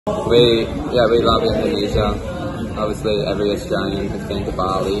We love Indonesia. Obviously, every Australian has been to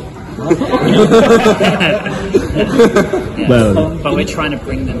Bali. But we're trying to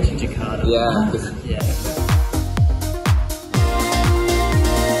bring them to Jakarta. Yeah.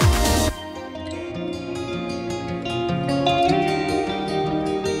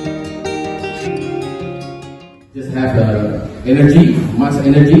 Just have energy, much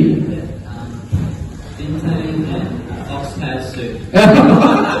energy. Bintang and oxtail soup.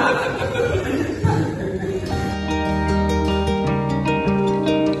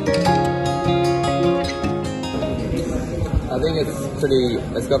 I think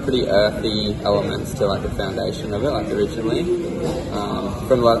it's got pretty earthy elements to like the foundation of it, like originally.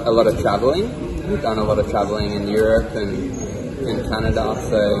 From a lot of travelling. We've done a lot of travelling in Europe and in Canada,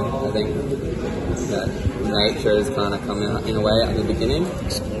 so I think that nature has kind of come out in a way at the beginning.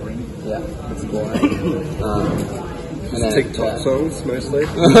 Exploring. Yeah, exploring. And then, TikTok songs mostly.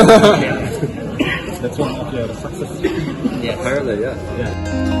 That's one of your success. Yes. Apparently, yeah.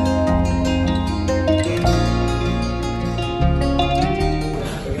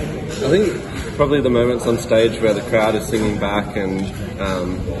 I think probably the moments on stage where the crowd is singing back and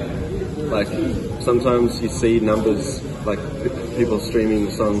like sometimes you see numbers, like people streaming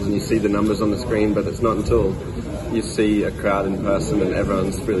the songs and you see the numbers on the screen, but it's not until you see a crowd in person and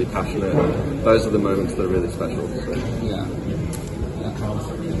everyone's really passionate. Those are the moments that are really special. So. Yeah.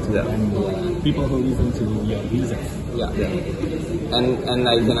 And people who listen to your music. Yeah. And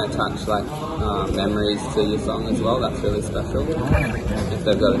they can attach like memories to your song as well. That's really special. If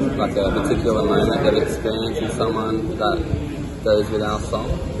they've got like a particular moment they've experienced with someone that goes with our song,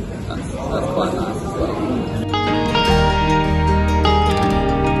 that's quite nice as well.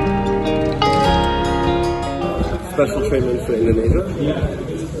 Special treatment for Indonesia?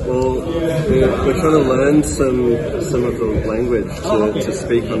 Well, we're trying to learn some of the language to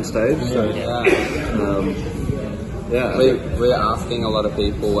speak on stage. So, we're asking a lot of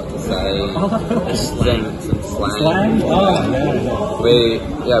people what to say. Some slang. We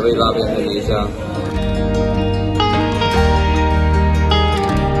love Indonesia.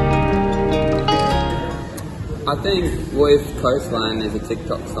 I think if Coastline is a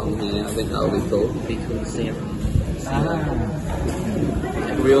TikTok song here, I think that would be cool. It'd be cool to see everyone.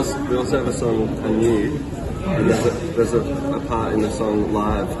 We also have a song, Anew, and there's a part in the song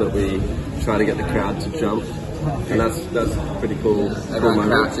live that we try to get the crowd to jump, and that's pretty cool. Everyone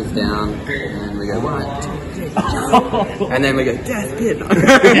crouches down, and we go, right, and then we go, Death Kid!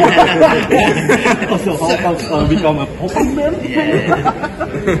 So how about become a open band?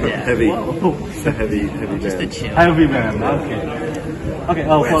 Heavy. It's a heavy band. Just a chill. Heavy band, okay. Okay,